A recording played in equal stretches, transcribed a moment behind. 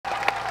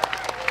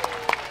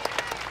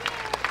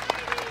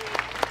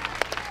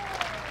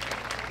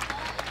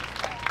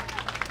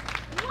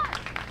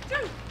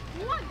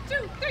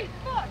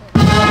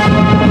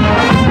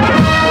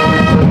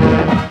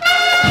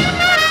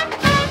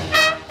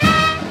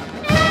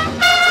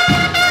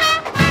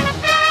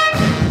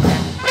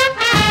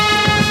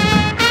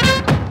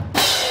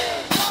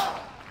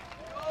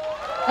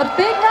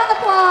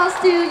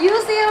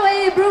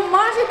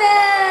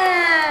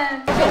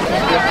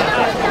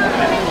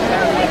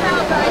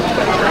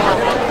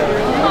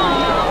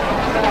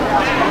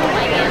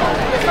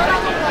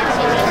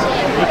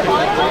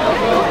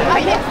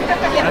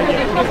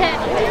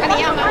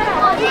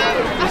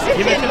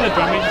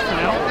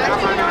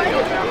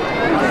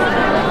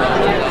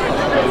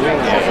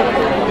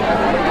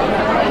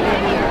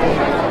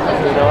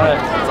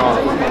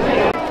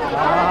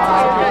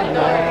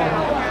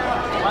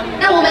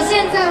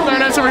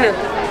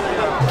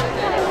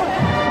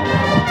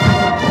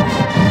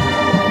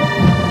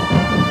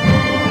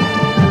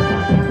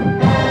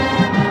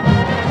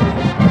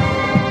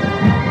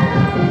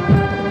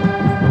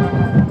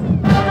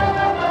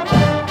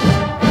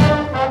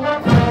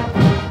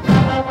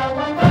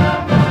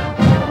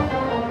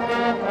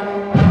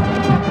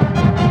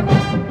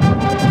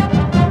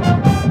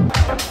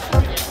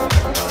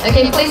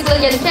Okay, please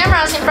look at the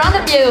cameras in front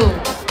of you.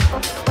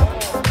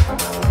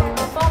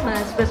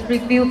 Performance was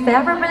reviewed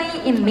favorably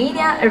in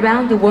media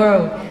around the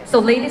world. So,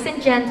 ladies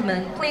and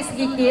gentlemen, please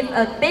give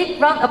a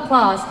big round of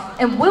applause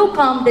and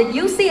welcome the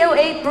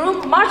UCLA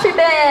Broom Marching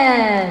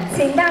Band.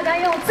 请大家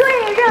用最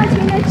热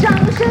情的掌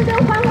声跟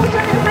欢呼声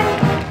来欢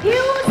迎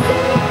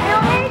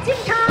UCLA 进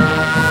场。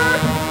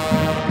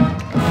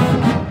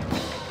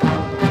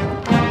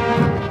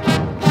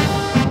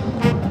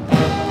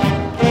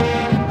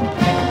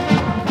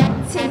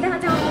请大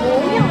家不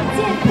要间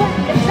断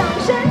的掌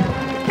声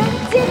跟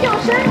尖叫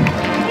声，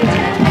一起来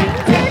迎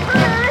接他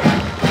们。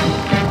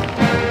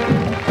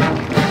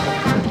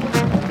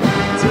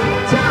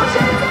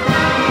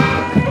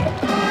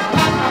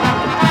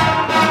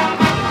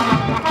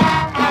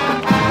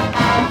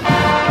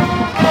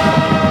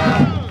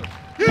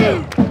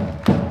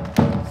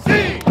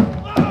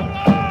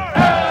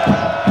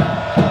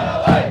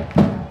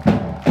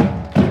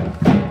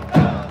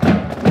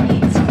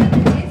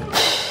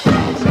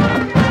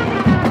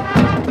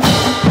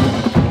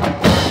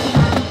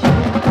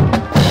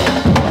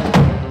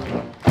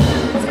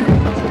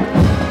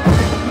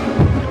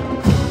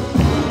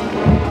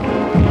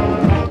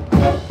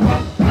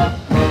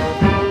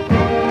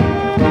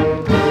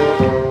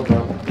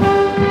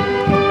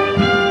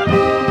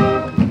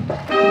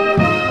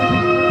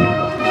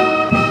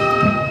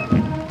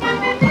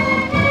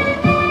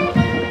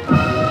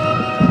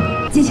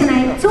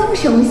 棕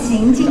熊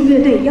行进乐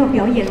队要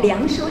表演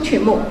2首曲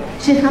目，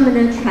是他们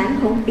的传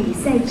统比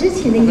赛之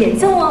前的演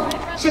奏哦，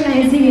是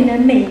来自于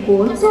美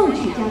国作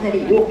曲家的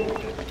礼物。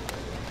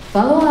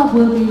Follow up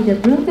will be the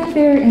Broom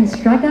Fanfare and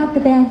Strike Up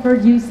the Band for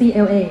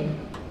UCLA.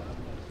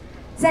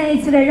 再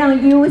一次的让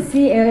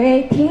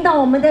UCLA 听到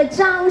我们的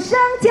掌声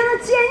加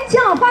尖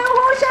叫欢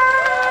呼声。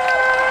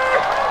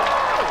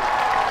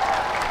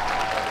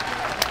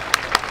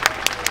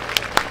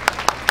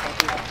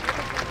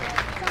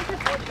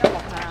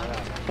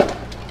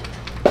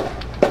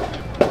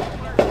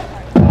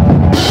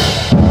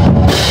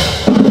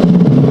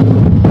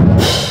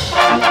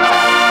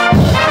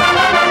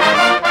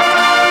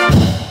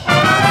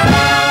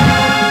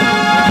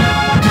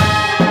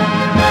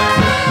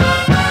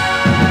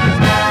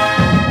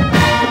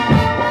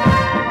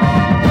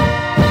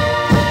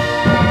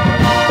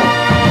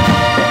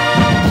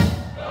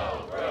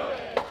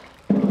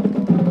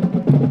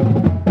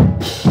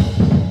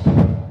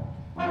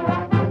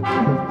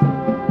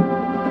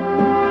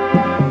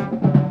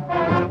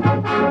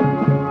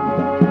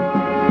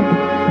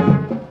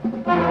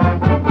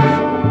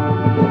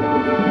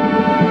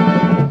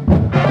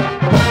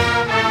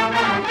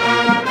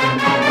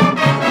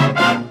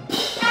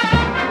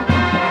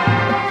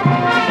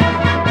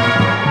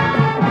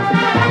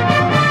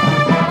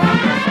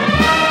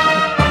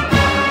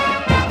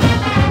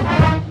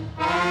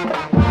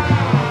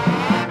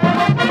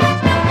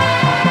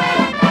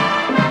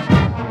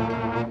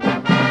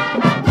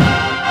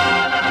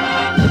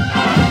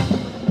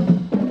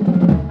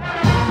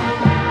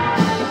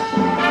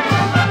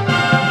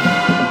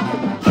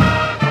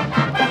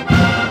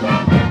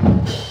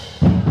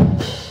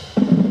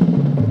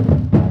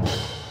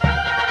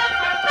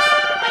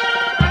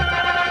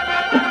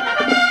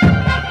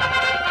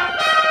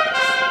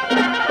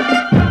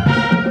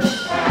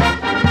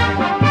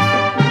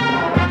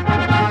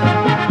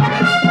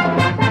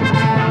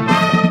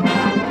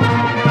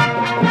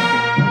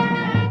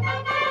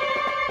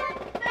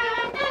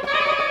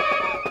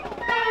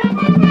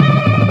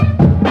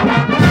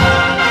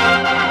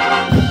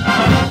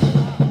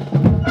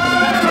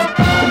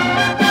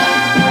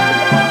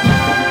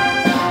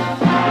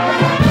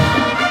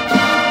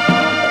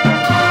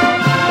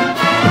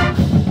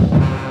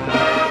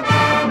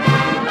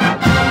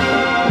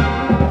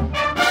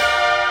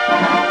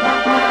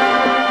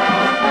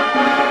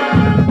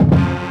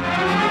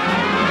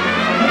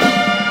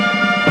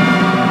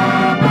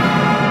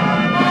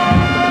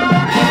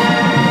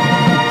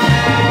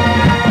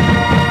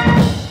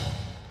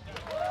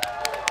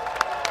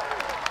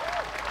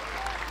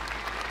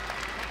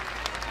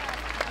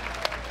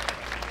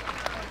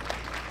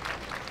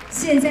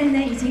 现在呢，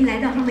已经来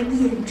到他们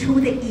演出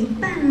的一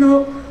半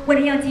喽。为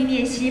了要纪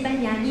念西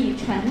班牙裔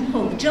传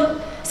统周，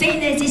所以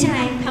呢，接下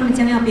来他们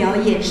将要表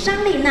演莎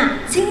莉娜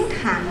·金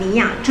卡尼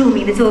亚著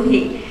名的作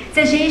品。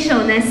这是一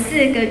首呢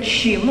4个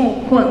曲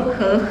目混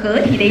合合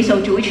体的一首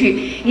主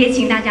曲，也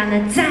请大家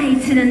呢再一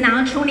次的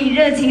拿出你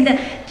热情的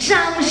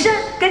掌声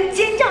跟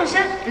尖叫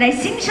声来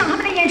欣赏他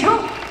们的演出。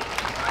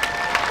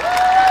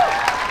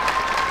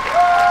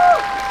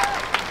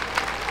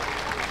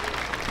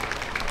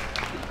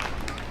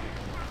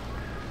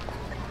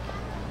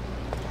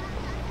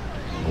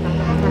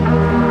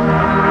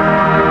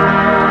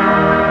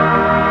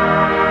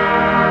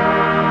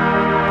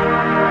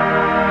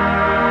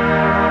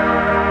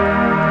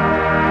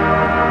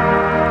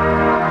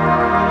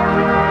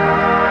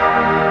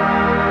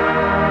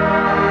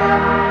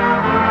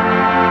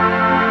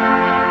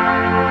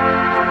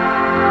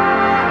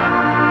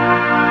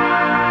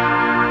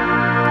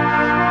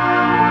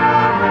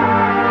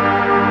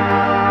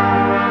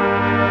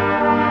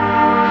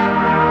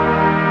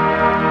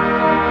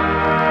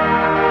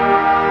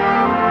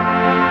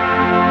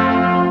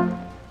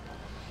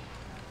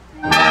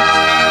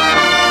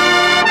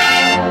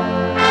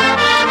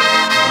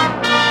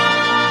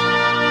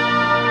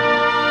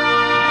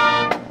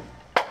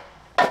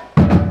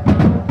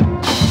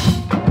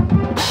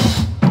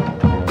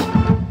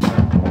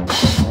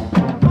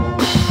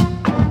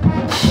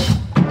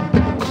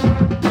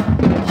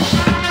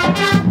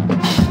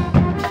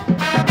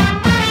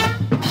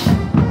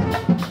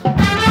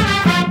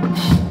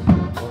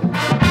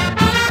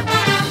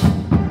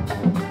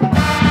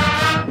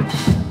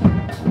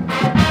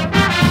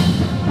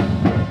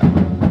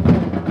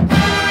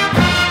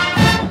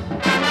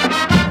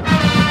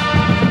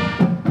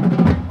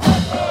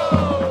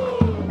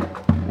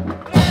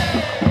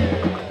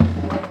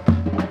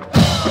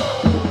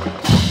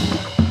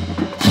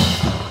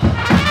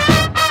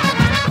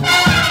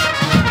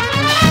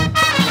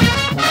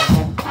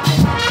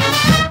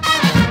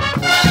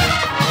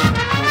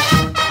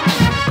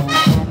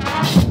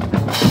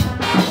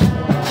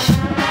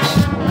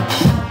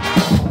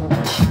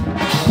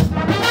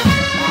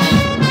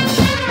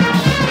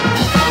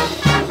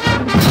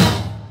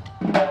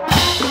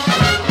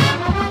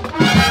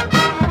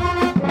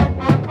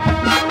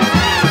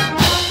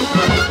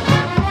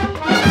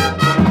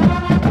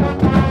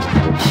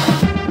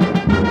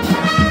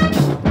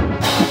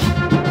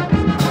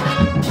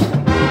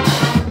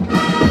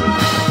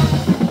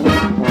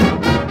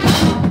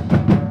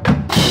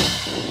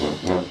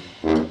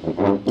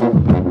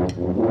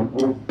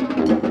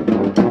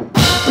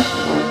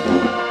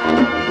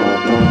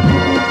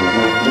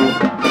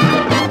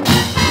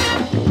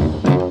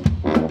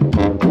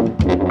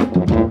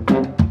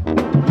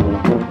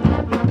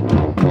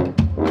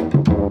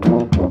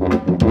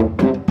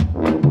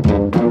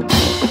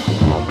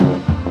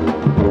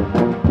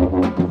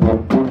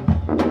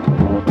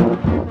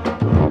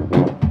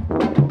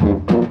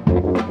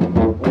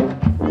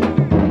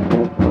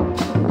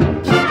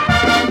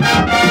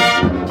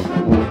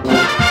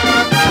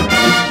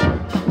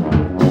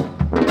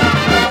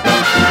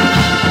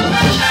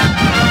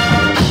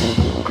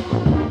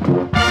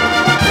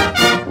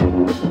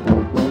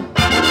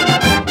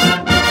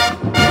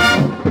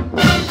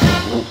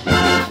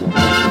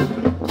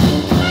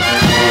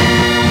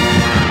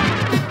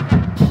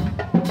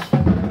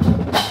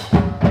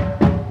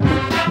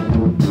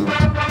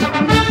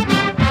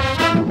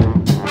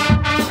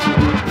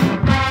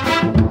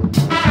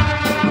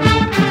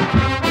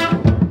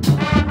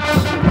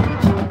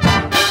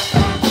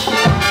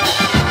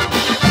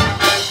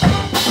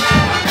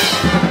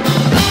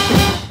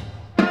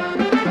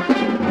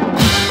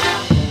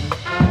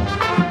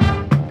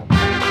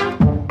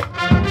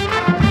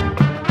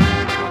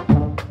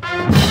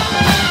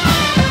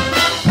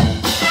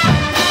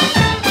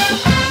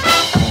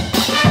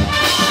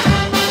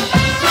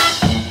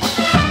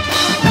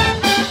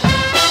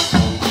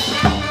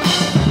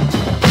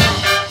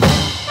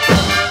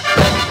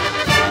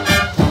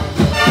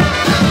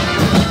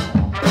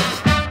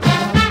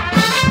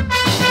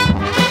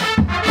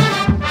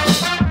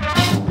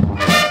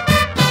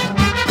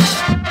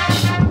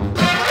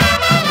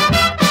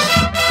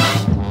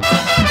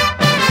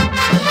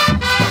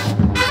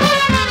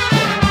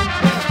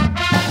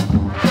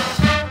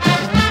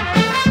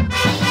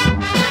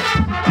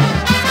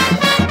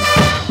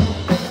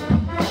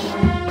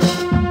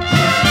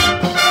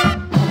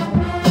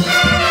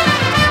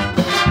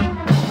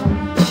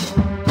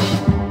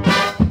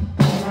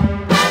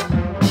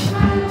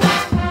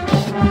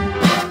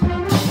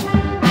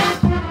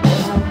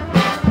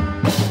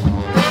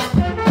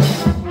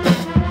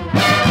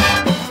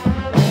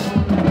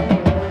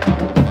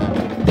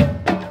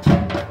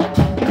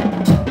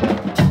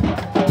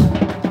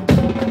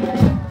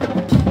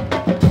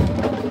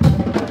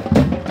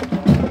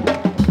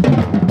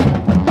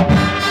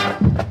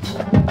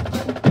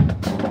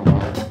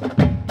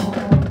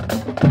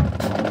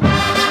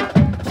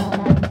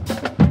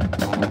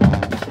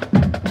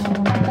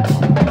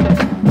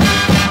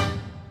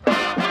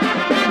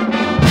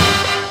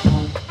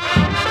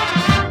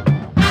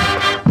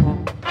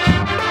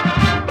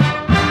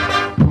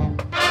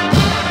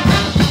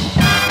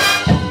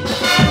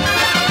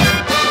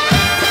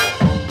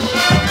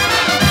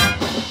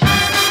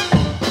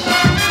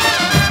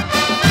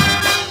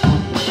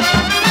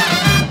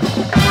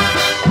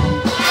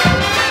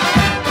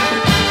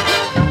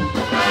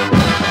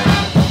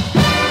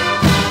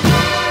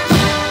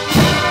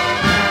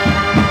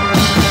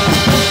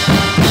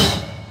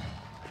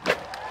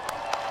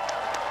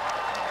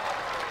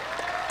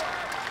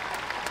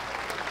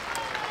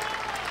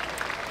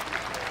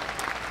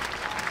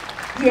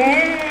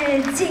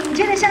耶！紧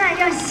接着下来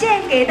要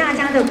献给大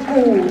家的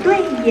鼓队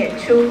演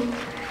出，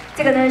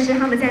这个呢是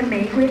他们在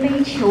玫瑰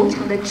杯球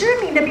场的知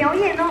名的表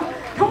演哦。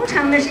通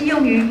常呢是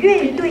用于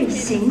乐队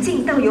行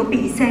进到有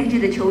比赛日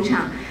的球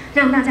场，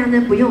让大家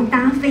呢不用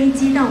搭飞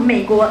机到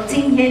美国，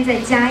今天在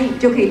嘉义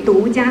就可以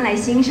独家来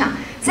欣赏。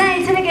再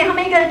一次的给他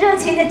们一个热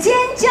情的尖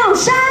叫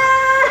声！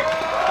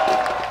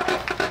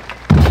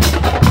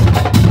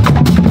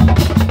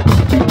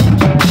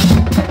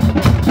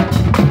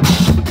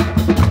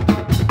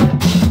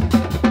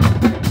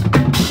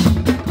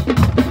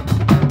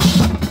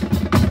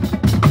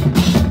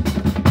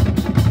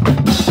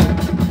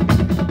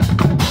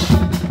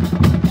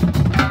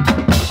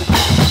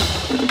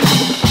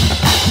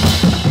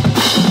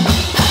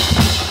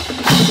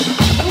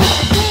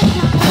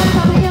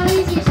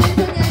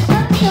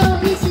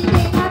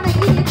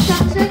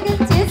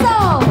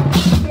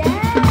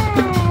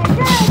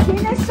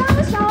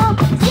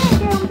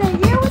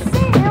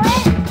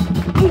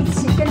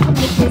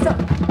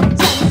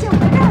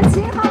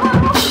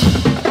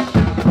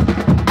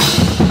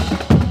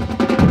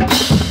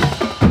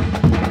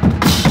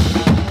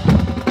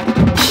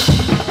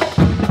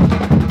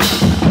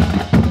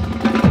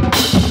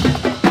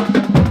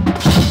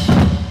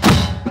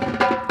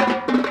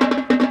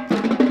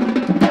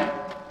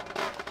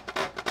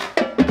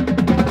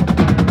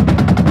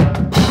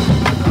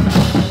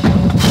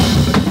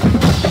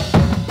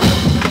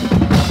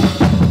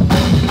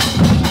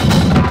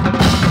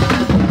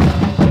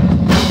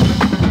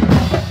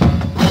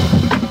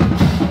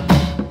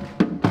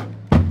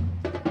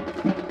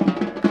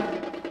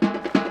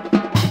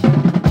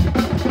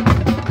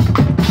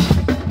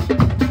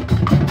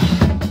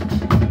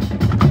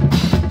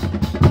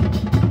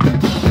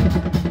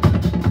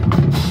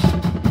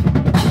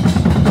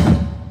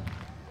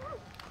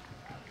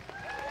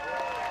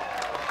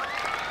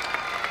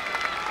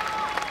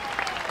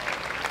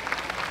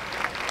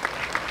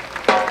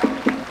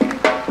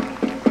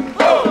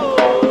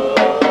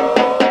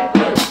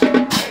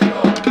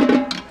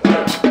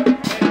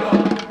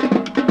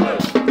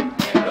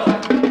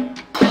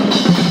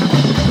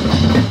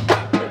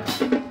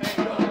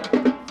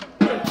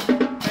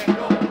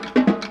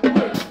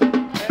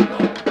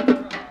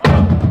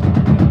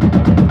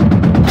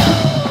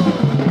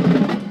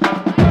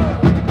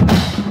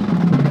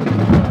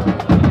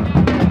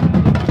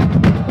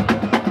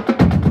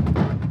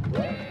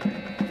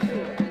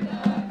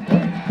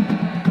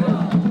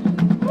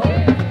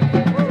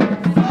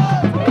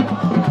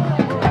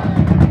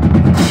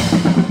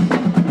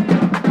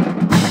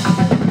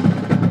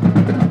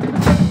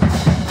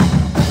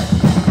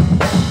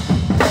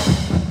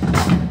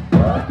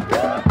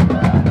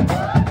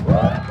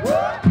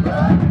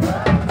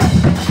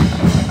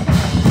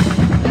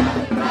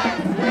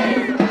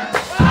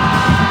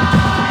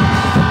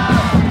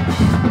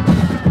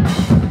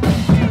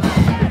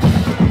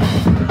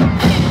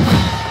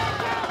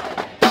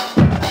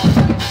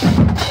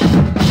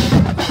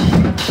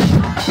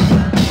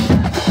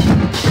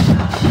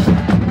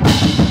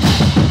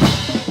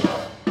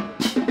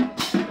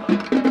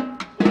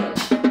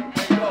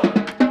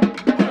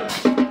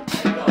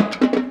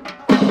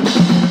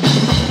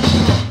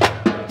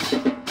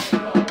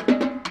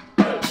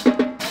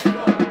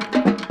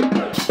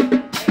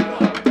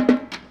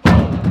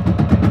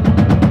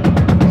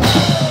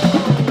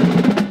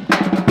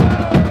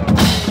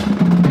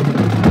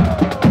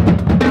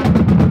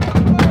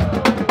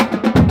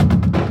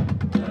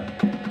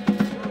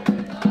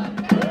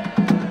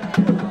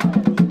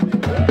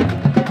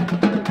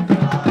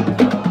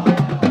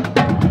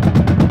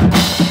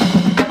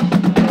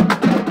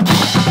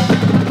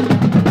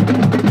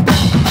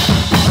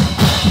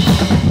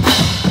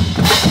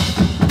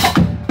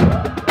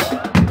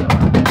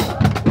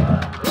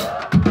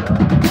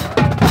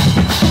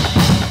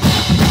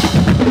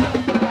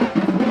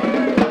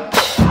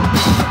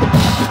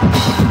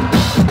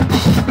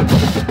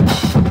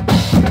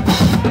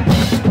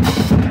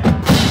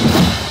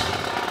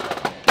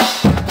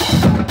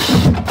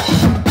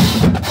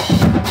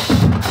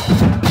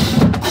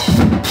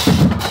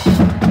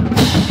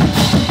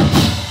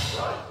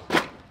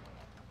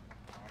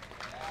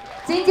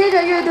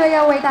乐队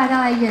要为大家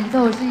来演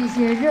奏的是一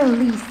些热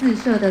力四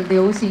射的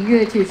流行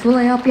乐曲，除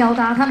了要表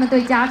达他们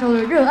对加州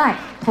的热爱，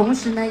同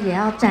时呢，也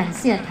要展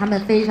现他们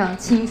非常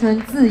青春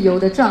自由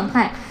的状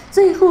态。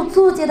最后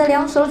作结的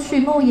2首曲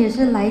目也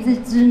是来自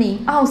知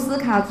名奥斯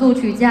卡作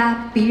曲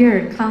家比尔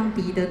·康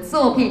迪的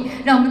作品，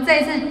让我们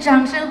再次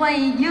掌声欢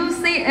迎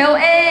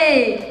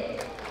UCLA。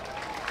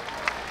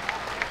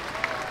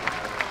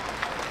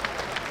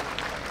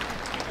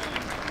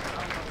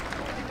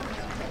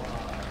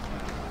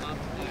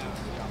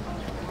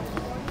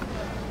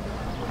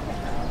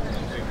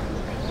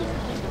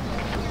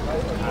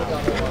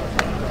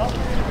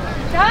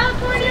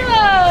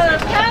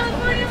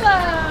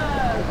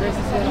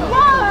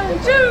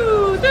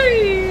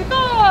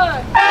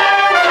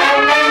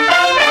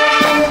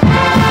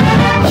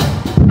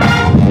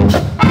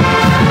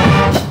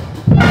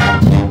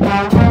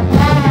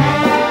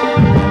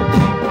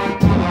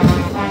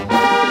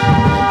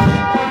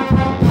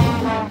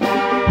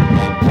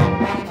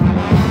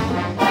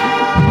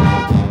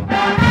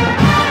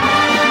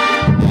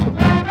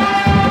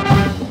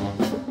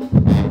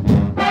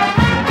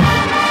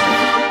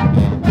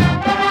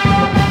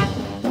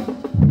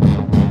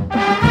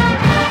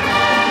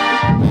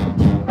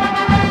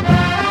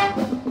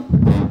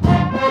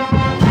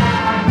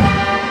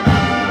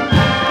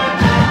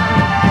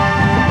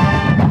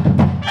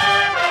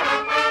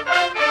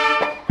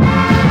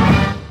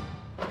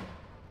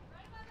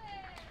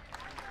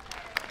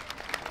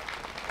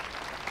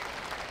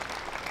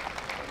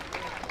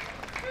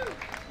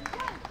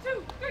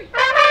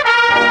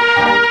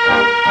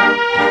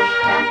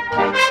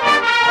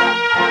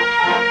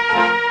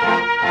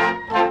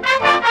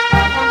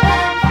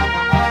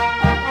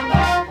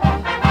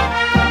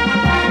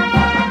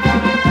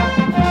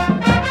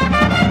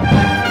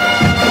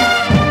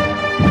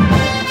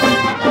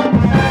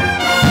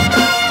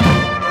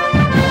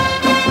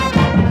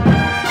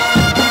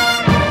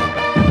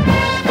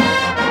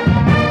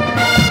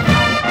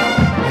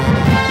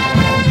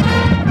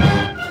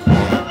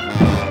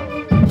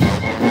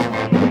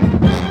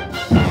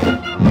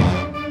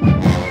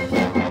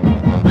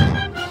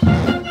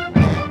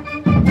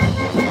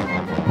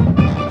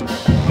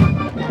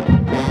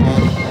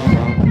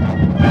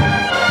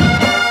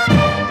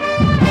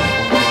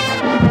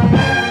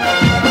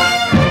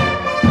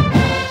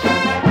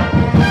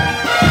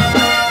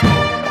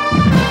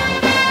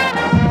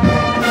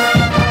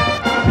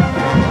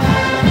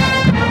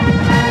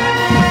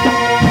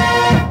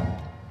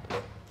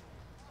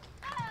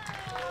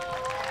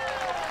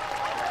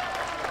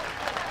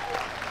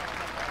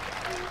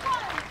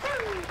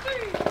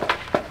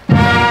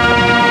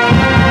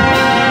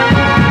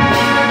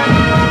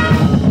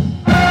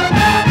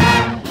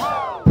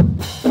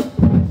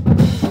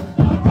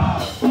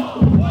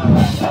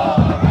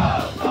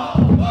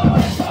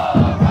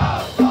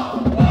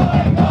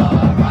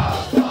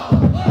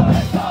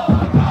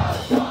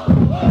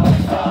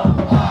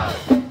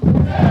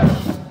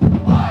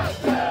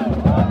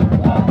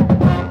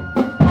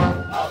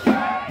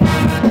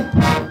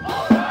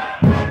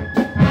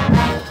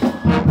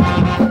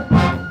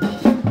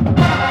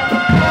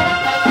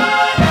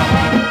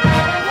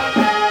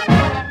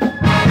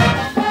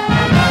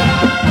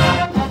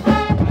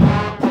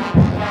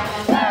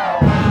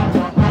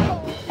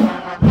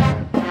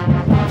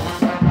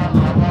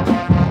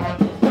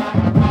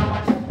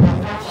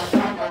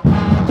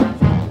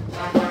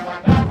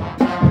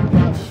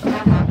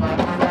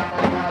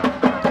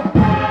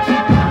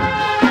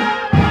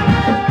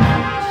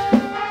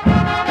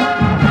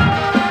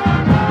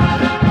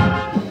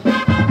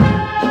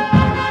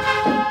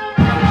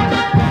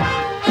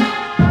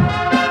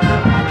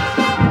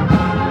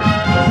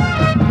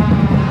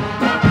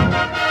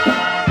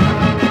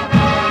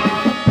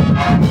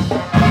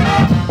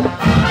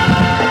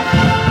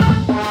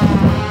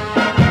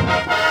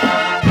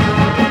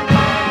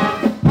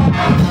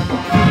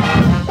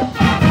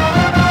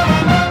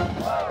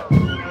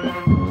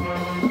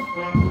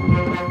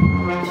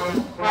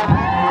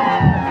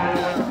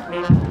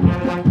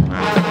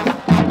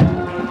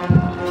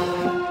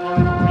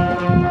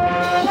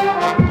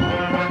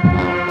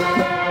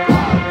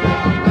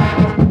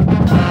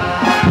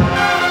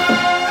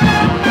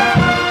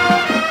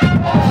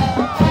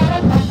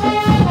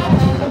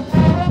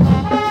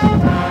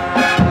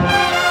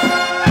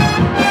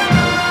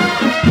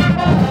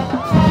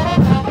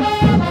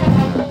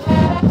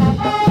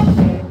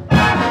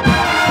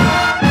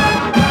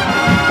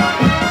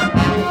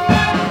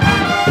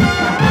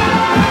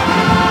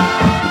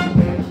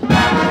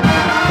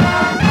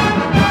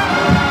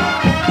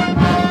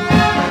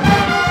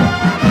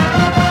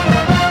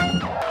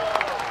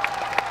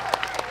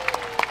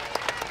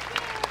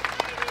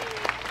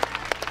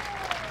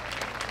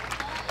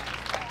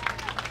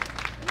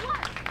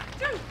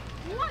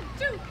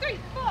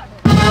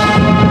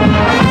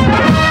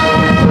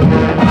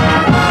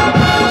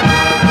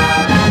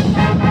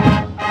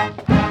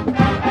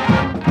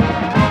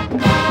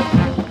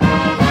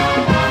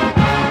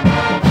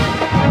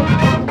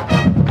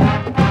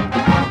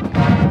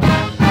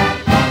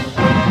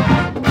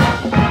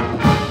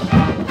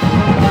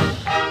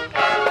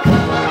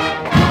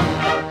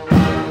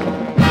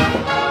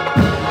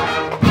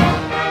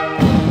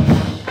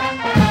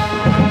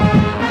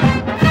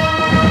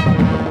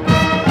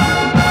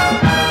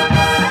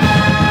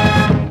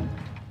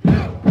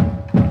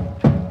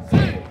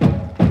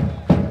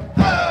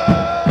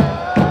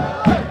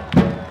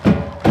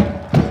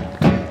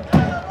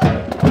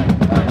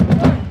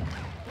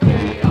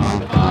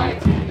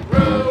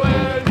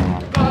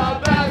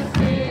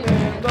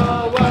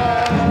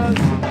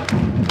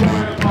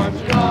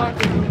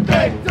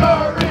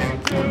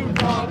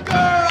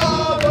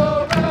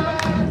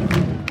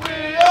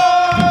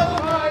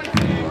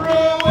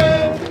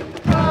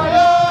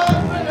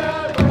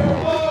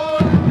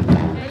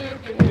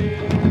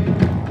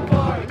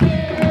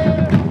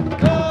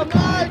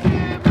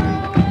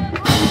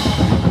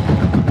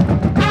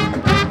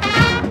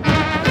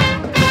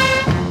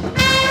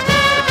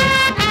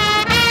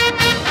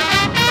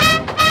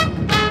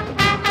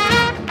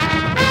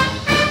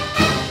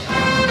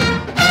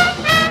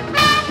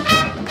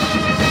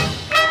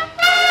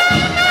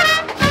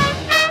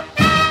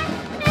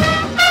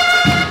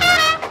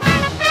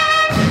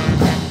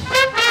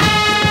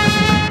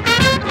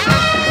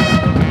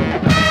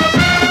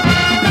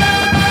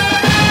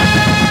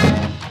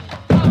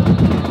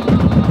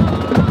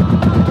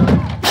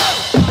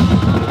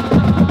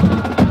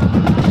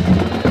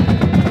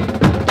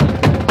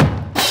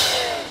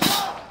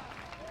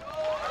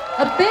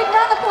A big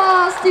round of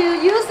applause to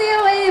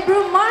UCLA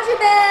Broom Marching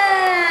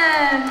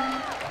Band.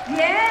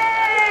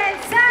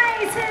 再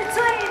一次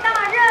最大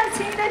热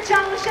情的掌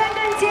声跟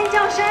尖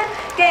叫声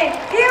给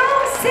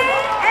UCLA。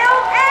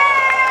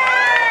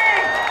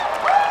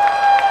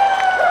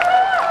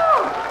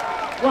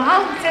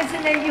哇，这次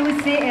呢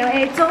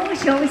UCLA 棕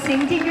熊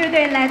行进乐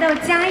队来到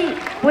嘉义，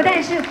不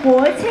但是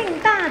国庆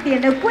大典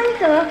的规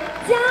格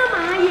加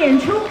码演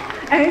出，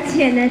而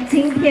且呢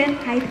今天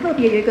还特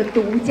别有一个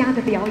独家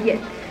的表演。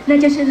 那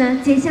就是呢，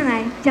接下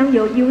来将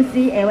由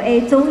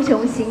UCLA 棕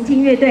熊行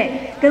进乐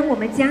队跟我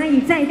们嘉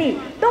义在地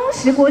东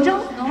石国中，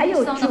还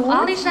有竹。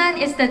 阿里山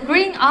is the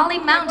Green Oli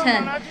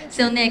Mountain.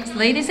 So next,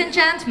 ladies and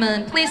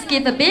gentlemen, please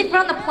give a big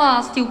round of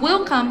applause to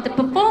welcome the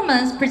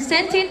performance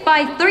presented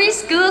by 3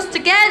 schools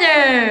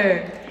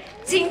together.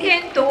 今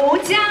天独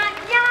家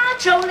压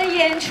轴的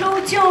演出，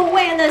就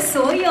为了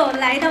所有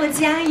来到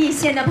嘉义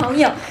县的朋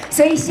友。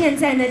所以现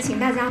在呢，请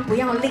大家不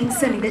要吝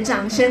啬你的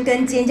掌声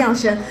跟尖叫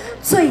声，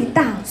最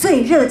大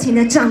最热情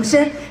的掌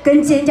声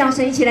跟尖叫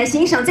声，一起来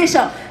欣赏这首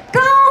《高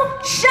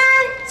山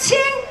青》，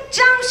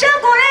掌声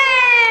鼓励。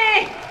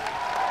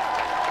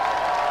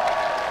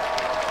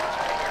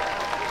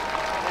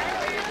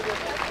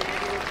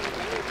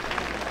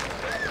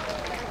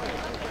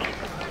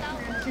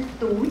是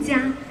独家。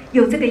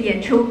 有这个演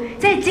出，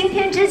在今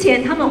天之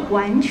前，他们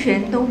完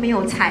全都没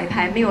有彩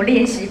排，没有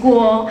练习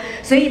过哦。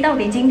所以，到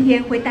底今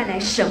天会带来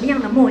什么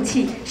样的默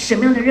契，什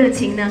么样的热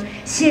情呢？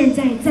现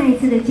在再一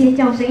次的尖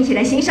叫声，一起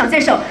来欣赏这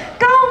首《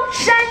高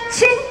山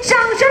青》，掌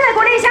声来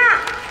鼓励一下。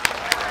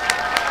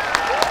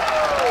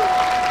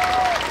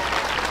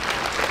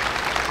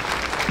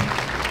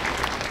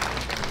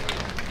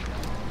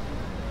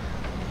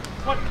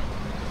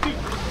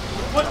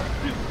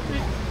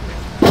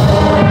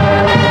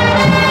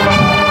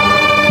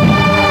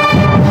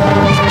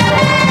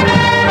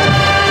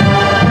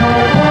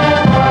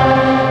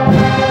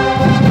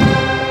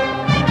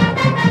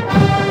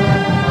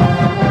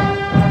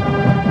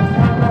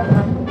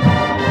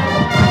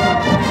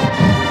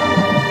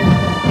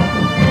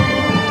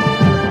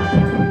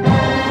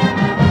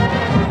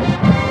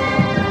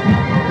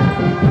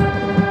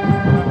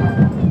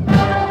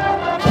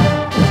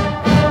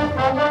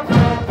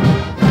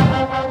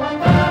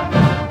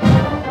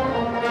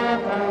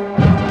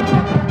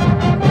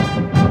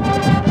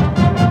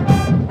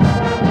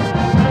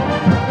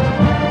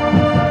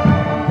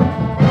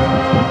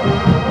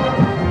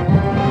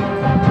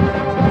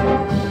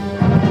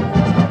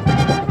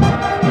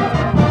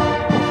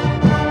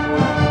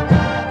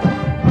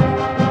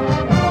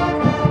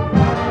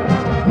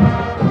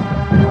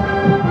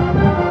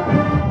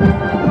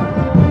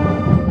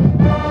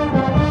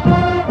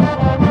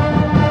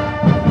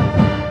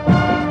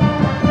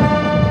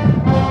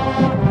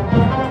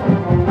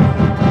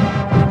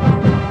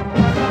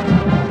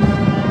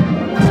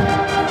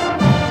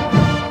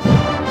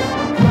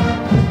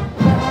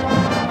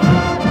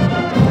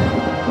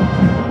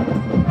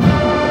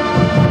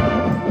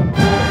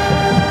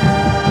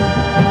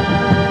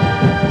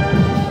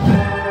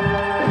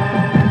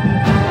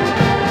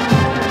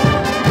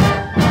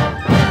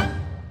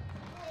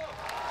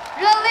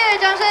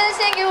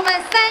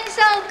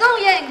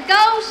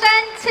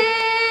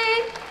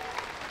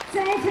 再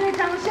一次的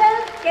掌声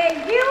给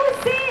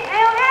UCLA，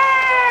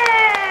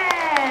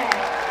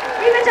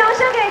 一个掌声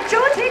给竹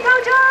崎高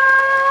中，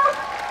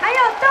还有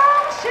东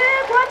石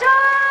国中。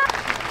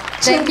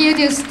 Thank you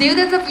to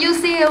students of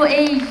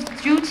UCLA,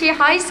 Juchi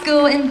High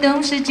School and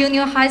Dongshi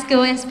Junior High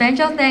School, and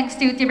special thanks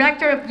to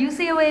Director of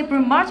UCLA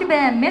Broom Marching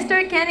Band,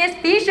 Mr.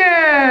 Kenneth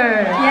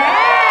Fisher.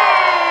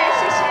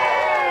 谢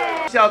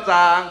谢。校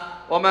长、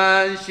我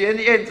们学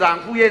院长、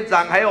副院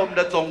长，还有我们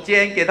的总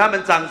监，给他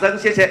们掌声，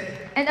谢谢。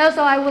 And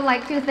also, I would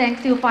like to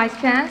thank the Vice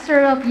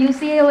Chancellor of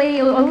UCLA,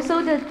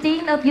 also the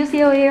Dean of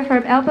UCLA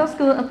Herb Alpert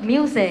School of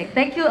Music.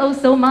 Thank you all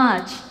so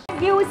much.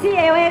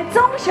 UCLA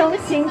棕熊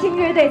行进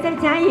乐队在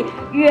嘉义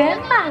圆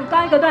满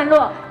告一个段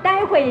落，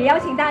待会也邀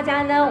请大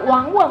家呢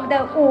往我们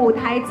的舞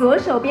台左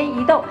手边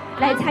移动，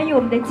来参与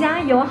我们的加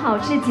油好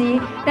市集。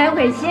待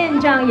会县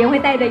长也会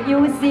带着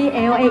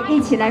UCLA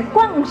一起来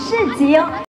逛市集哦。